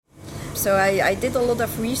So I did a lot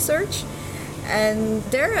of research, and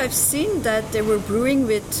there I've seen that they were brewing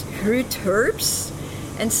with root herbs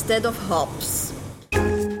instead of hops.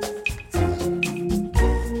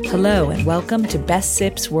 Hello and welcome to Best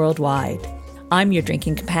Sips Worldwide. I'm your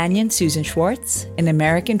drinking companion, Susan Schwartz, an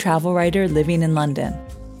American travel writer living in London.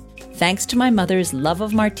 Thanks to my mother's love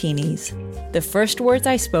of martinis, the first words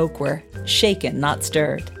I spoke were shaken, not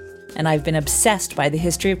stirred, and I've been obsessed by the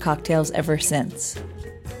history of cocktails ever since.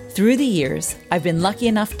 Through the years, I've been lucky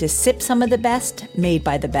enough to sip some of the best made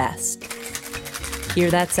by the best.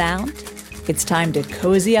 Hear that sound? It's time to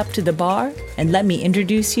cozy up to the bar and let me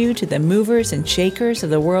introduce you to the movers and shakers of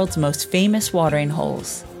the world's most famous watering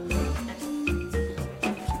holes.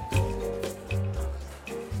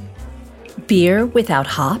 Beer without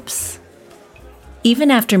hops?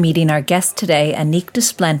 Even after meeting our guest today, Aniek de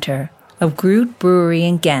Splenter, of Groot Brewery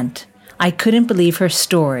in Ghent, I couldn't believe her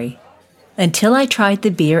story until I tried the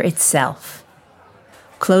beer itself.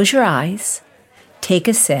 Close your eyes, take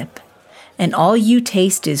a sip, and all you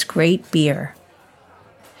taste is great beer.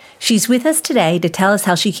 She's with us today to tell us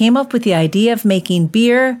how she came up with the idea of making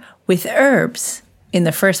beer with herbs in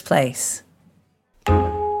the first place.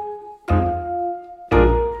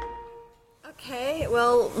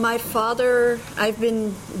 Well, my father, I've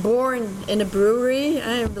been born in a brewery.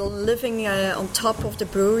 I've been living on top of the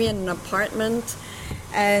brewery in an apartment.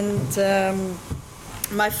 And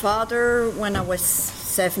my father, when I was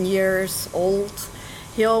 7 years old,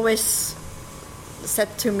 he always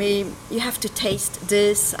said to me, you have to taste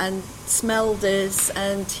this and smell this.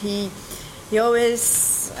 And he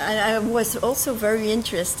always, I was also very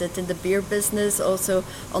interested in the beer business. Also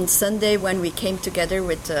on Sunday when we came together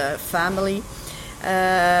with the family,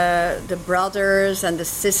 the brothers and the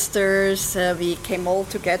sisters, we came all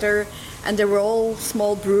together, and they were all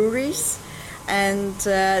small breweries, and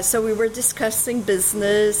so we were discussing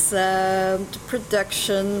business, the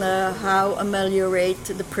production, how ameliorate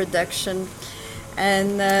the production.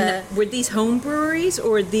 And were these home breweries,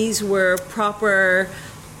 or these were proper?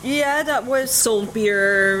 Yeah, that was sold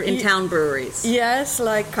beer in town breweries. Yes,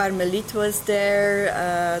 like Karmeliet was there,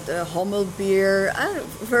 the Hommel beer,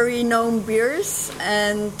 very known beers,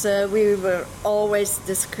 and we were always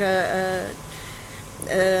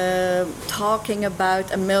talking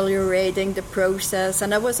about ameliorating the process.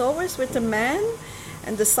 And I was always with the man,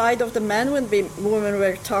 and the side of the man when women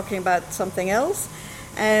were talking about something else.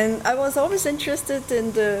 And I was always interested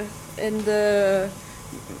in the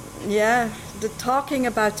talking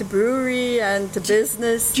about the brewery and the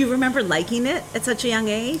business. Do you remember liking it at such a young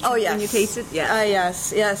age? Oh, yes. When you tasted? Yeah.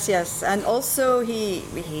 Yes. And also he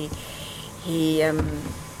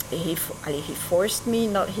forced me.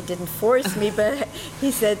 Not he didn't force me, but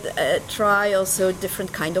he said try also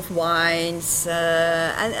different kind of wines.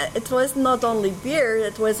 And it was not only beer;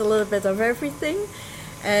 it was a little bit of everything.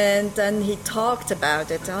 And then he talked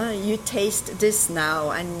about it. You taste this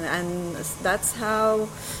now, and that's how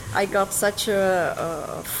I got such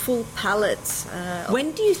a full palate.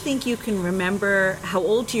 When do you think you can remember how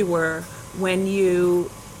old you were when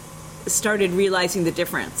you started realizing the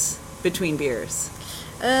difference between beers?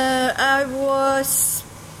 I was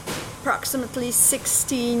approximately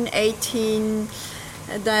 16, 18.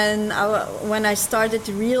 Then when I started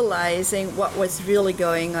realizing what was really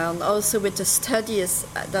going on, also with the studies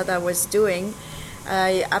that I was doing,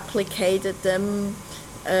 I applied them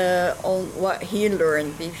on what he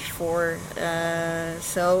learned before.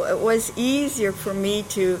 So it was easier for me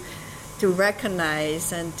to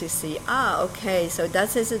recognize and to see, okay, so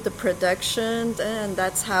that is the production, and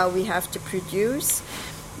that's how we have to produce,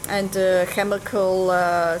 and the chemical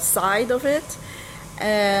side of it.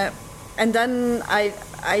 And then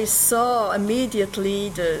I saw immediately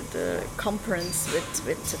the comparison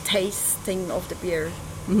with the tasting of the beer.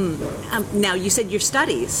 Mm-hmm. Now, you said your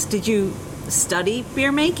studies. Did you study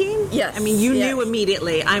beer making? Yes. I mean, you knew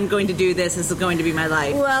immediately, I'm going to do this. This is going to be my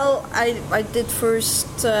life. Well, I did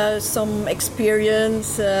first some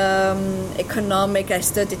experience, I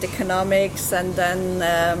studied economics, and then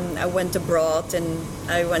I went abroad, and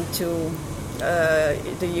I went to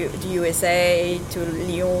the USA, to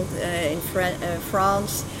Lyon in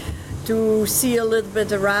France, to see a little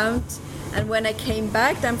bit around. And when I came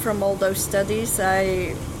back then from all those studies,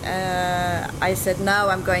 I said, now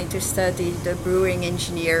I'm going to study the brewing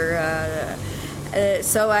engineer.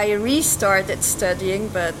 So I restarted studying,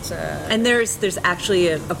 but... and there's actually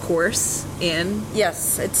a course in...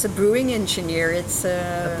 Yes, it's a brewing engineer. It's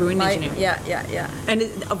a brewing engineer. Yeah. And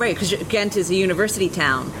right, because Ghent is a university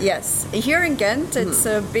town. Yes. Here in Ghent, it's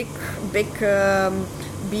a big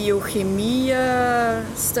biochemie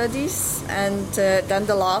studies, and then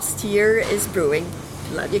the last year is brewing.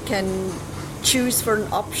 you can choose for an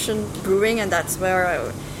option brewing, and that's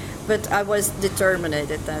where. But I was determined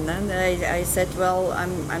then, and I said, well,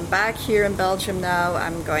 I'm back here in Belgium now.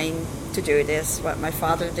 I'm going to do this, what my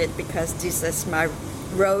father did, because this is my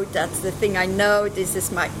road. That's the thing I know. This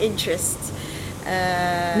is my interest.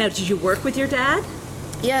 Now, did you work with your dad?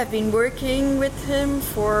 Yeah, I've been working with him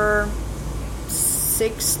for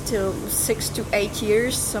 6 to 8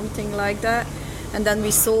 years, something like that. And then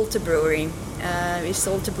we sold the brewery. We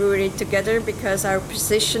sold the brewery together because our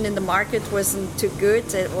position in the market wasn't too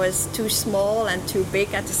good. It was too small and too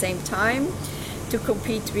big at the same time to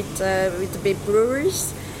compete with the big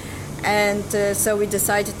breweries. And so we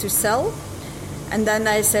decided to sell. And then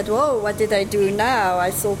I said, whoa, what did I do now? I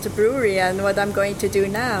sold the brewery, and what I'm going to do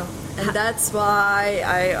now? And that's why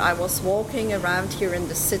I was walking around here in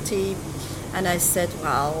the city, and I said,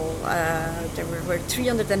 well, there were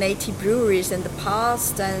 380 breweries in the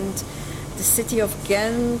past, and the city of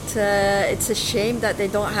Ghent, it's a shame that they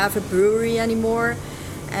don't have a brewery anymore.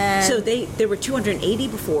 And so there were 280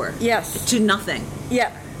 before? Yes. To nothing?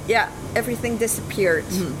 Yeah, everything disappeared.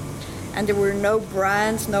 Mm-hmm. And there were no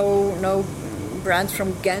brands, no brand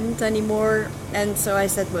from Ghent anymore. And so I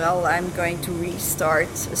said, well, I'm going to restart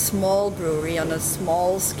a small brewery on a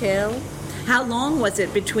small scale. How long was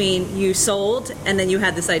it between you sold and then you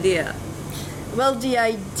had this idea? Well, the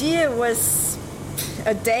idea was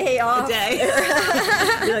a day off. A day.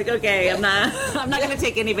 You're like, okay, I'm not going to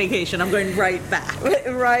take any vacation. I'm going right back.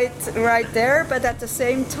 Right there. But at the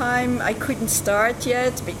same time, I couldn't start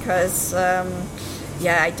yet because,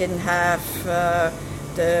 I didn't have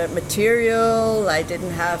the material, I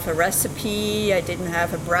didn't have a recipe, I didn't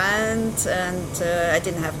have a brand, and I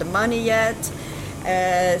didn't have the money yet.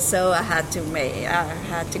 So I had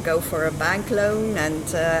to go for a bank loan, and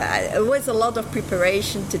it was a lot of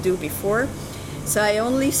preparation to do before. So I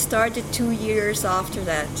only started 2 years after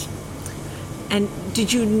that. And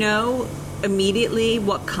did you know immediately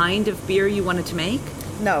what kind of beer you wanted to make?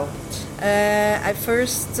 No. I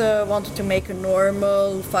first wanted to make a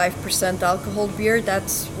normal 5% alcohol beer.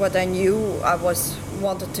 That's what I knew I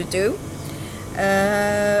wanted to do.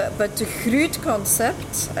 But the Gruut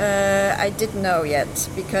concept, I didn't know yet,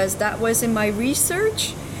 because that was in my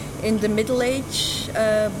research in the Middle Age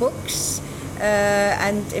books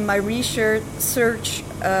and in my research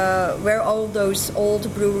where all those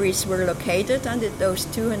old breweries were located, and those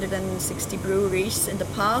 260 breweries in the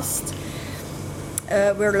past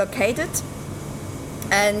were located.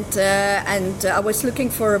 And I was looking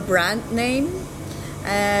for a brand name.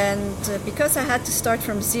 And because I had to start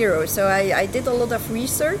from zero, so I did a lot of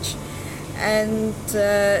research, and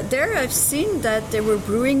there I've seen that they were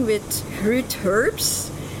brewing with Gruut herbs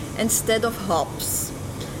instead of hops.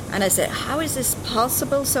 And I said, how is this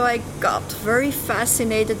possible? So I got very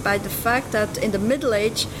fascinated by the fact that in the Middle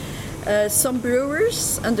Age, some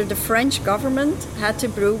brewers under the French government had to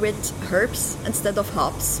brew with herbs instead of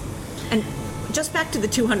hops. And just back to the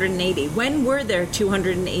 280. When were there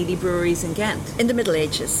 280 breweries in Ghent? In the Middle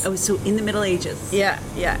Ages. Oh, so in the Middle Ages. Yeah.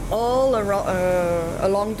 All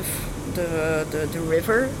along the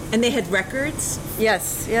river. And they had records?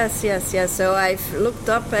 Yes. So I've looked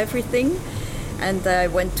up everything, and I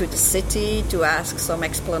went to the city to ask some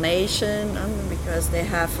explanation, because they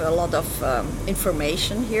have a lot of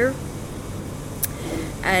information here.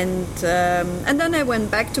 And then I went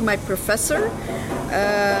back to my professor,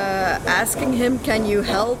 asking him, "Can you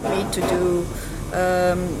help me to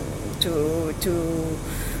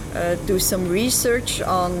do some research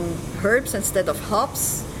on herbs instead of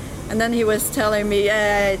hops?" And then he was telling me,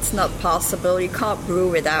 "It's not possible. You can't brew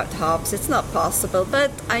without hops. It's not possible.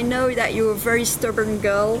 But I know that you're a very stubborn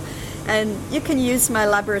girl, and you can use my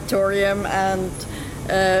laboratorium, and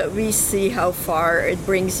we see how far it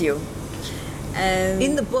brings you." And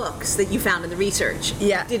in the books that you found in the research,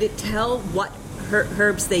 did it tell what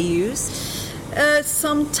herbs they used?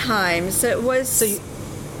 Sometimes it was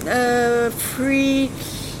free.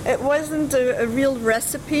 It wasn't a real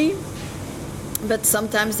recipe, but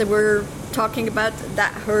sometimes they were talking about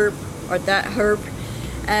that herb or that herb.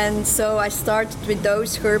 And so I started with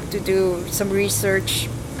those herbs to do some research,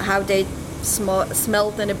 how they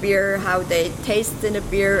smelled in a beer, how they tasted in a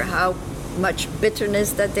beer, how much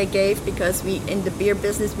bitterness that they gave, because we in the beer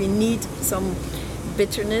business we need some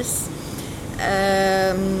bitterness.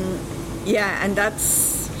 And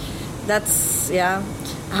that's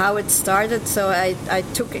how it started. So I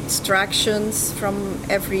took extractions from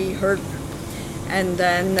every herb, and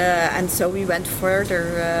then and so we went further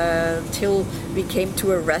till we came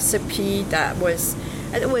to a recipe that was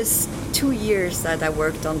 2 years that I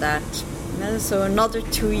worked on that. So another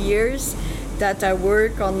 2 years that I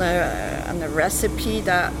work on a recipe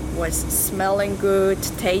that was smelling good,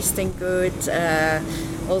 tasting good,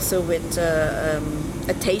 also with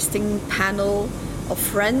a tasting panel of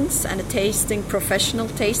friends and a professional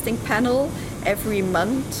tasting panel. Every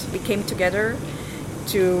month we came together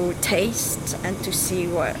to taste and to see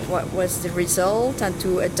what was the result and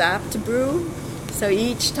to adapt the brew. So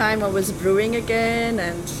each time I was brewing again,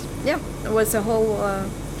 and it was a whole...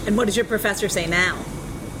 And what does your professor say now?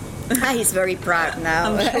 He's very proud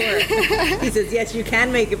now. I'm sure. He says, yes, you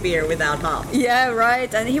can make a beer without hops. Yeah,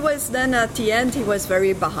 right. And he was then at the end, he was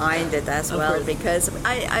very behind it as well, because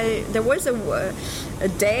there was a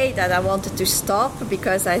day that I wanted to stop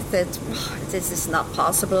because I thought, this is not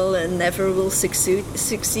possible and never will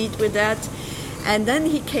succeed with that. And then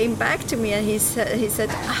he came back to me and he said,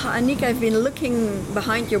 Annick, I've been looking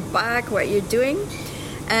behind your back what you're doing,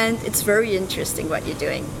 and it's very interesting what you're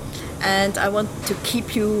doing. And I want to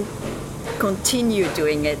keep you continue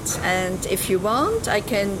doing it. And if you want, I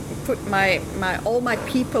can put all my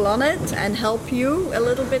people on it and help you a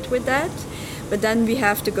little bit with that. But then we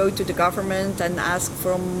have to go to the government and ask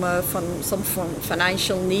for some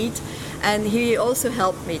financial need. And he also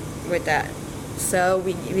helped me with that. So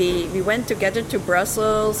we went together to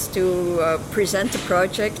Brussels to present the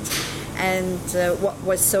project. And what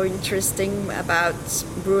was so interesting about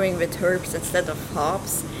brewing with herbs instead of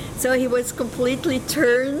hops. So he was completely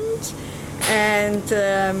turned, and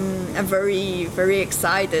I'm very, very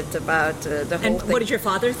excited about the whole thing. And what did your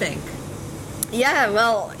father think? Yeah,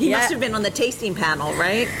 well... He must have been on the tasting panel,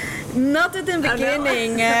 right? Not at the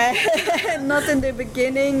beginning. Not in the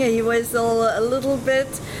beginning. He was a little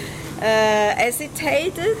bit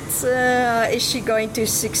hesitated. Is she going to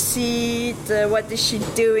succeed? What is she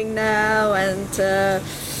doing now?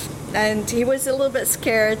 And he was a little bit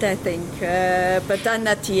scared, I think. But then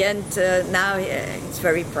at the end, now he's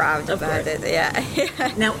very proud about it. Yeah.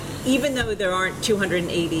 Now, even though there aren't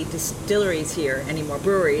 280 distilleries here anymore,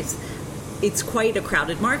 breweries, it's quite a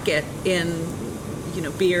crowded market in,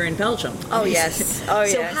 beer in Belgium. Oh, yes.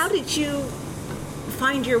 So how did you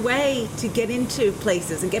find your way to get into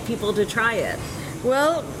places and get people to try it?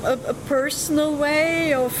 Well, a personal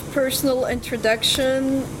way of personal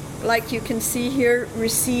introduction. Like you can see here,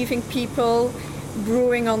 receiving people,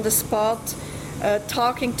 brewing on the spot,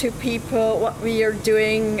 talking to people, what we are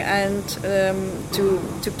doing, and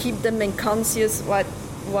to keep them in conscious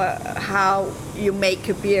how you make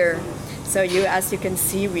a beer. So as you can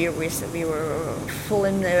see, we were full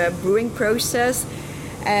in the brewing process,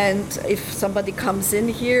 and if somebody comes in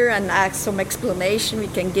here and asks some explanation, we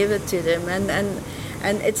can give it to them,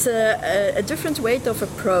 and it's a different way of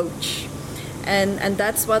approach. And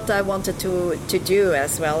that's what I wanted to do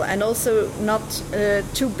as well, and also not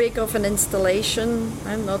too big of an installation,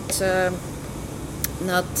 and not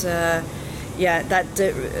that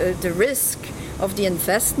the risk of the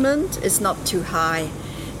investment is not too high,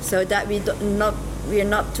 so that we are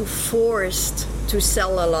not too forced to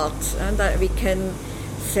sell a lot, and that we can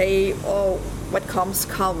say, what comes.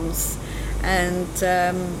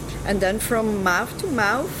 And then from mouth to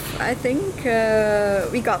mouth, I think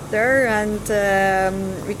we got there, and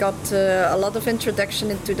we got a lot of introduction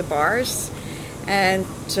into the bars, and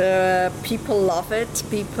people love it.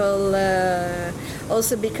 People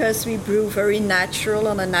also because we brew very natural,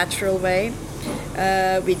 on a natural way.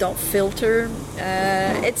 We don't filter.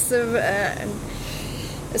 It's a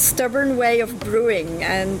stubborn way of brewing,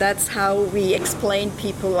 and that's how we explain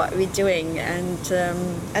people what we're doing, and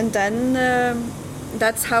then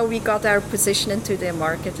that's how we got our position into the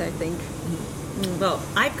market, I think. Well,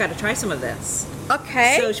 I've got to try some of this.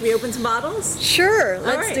 Okay. So should we open some bottles? Sure,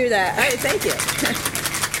 let's do that. All right, thank you.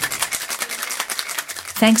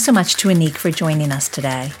 Thanks so much to Annick for joining us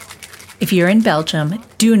today. If you're in Belgium,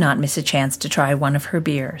 do not miss a chance to try one of her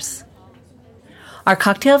beers. Our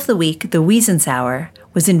cocktail of the week, the Wiesensour,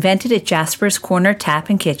 was invented at Jasper's Corner Tap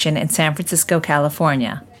and Kitchen in San Francisco,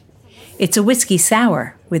 California. It's a whiskey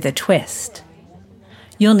sour with a twist.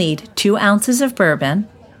 You'll need 2 ounces of bourbon,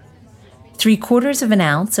 3/4 of an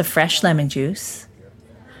ounce of fresh lemon juice,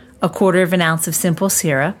 1/4 of an ounce of simple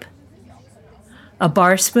syrup, a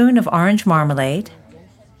bar spoon of orange marmalade,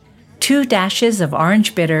 2 dashes of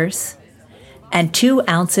orange bitters, and 2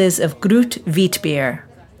 ounces of Groot Wheatbier.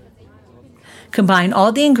 Combine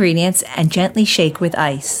all the ingredients and gently shake with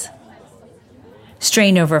ice.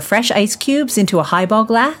 Strain over fresh ice cubes into a highball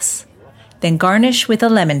glass, then garnish with a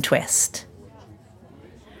lemon twist.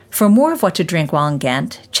 For more of what to drink while in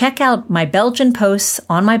Ghent, check out my Belgian posts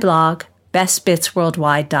on my blog,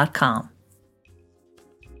 bestbitsworldwide.com.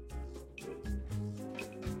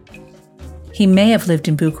 He may have lived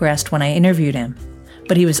in Bucharest when I interviewed him,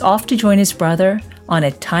 but he was off to join his brother on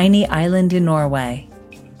a tiny island in Norway.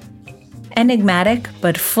 Enigmatic,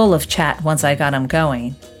 but full of chat once I got him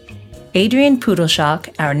going, Adrian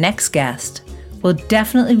Pudelshock, our next guest, will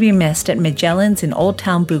definitely be missed at Magellan's in Old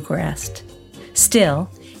Town Bucharest. Still,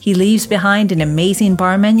 he leaves behind an amazing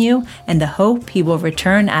bar menu and the hope he will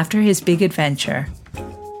return after his big adventure.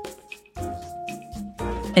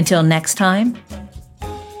 Until next time,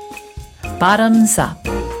 bottoms up.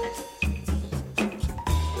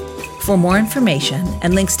 For more information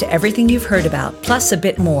and links to everything you've heard about, plus a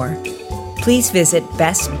bit more, please visit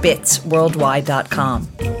bestbitsworldwide.com.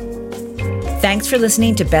 Thanks for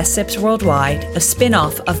listening to Best Sips Worldwide, a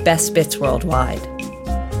spin-off of Best Bits Worldwide.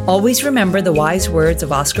 Always remember the wise words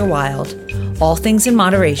of Oscar Wilde, all things in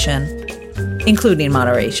moderation, including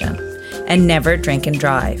moderation, and never drink and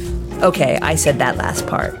drive. Okay, I said that last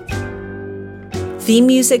part. Theme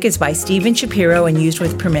music is by Steven Shapiro and used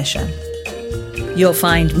with permission. You'll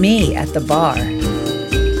find me at the bar.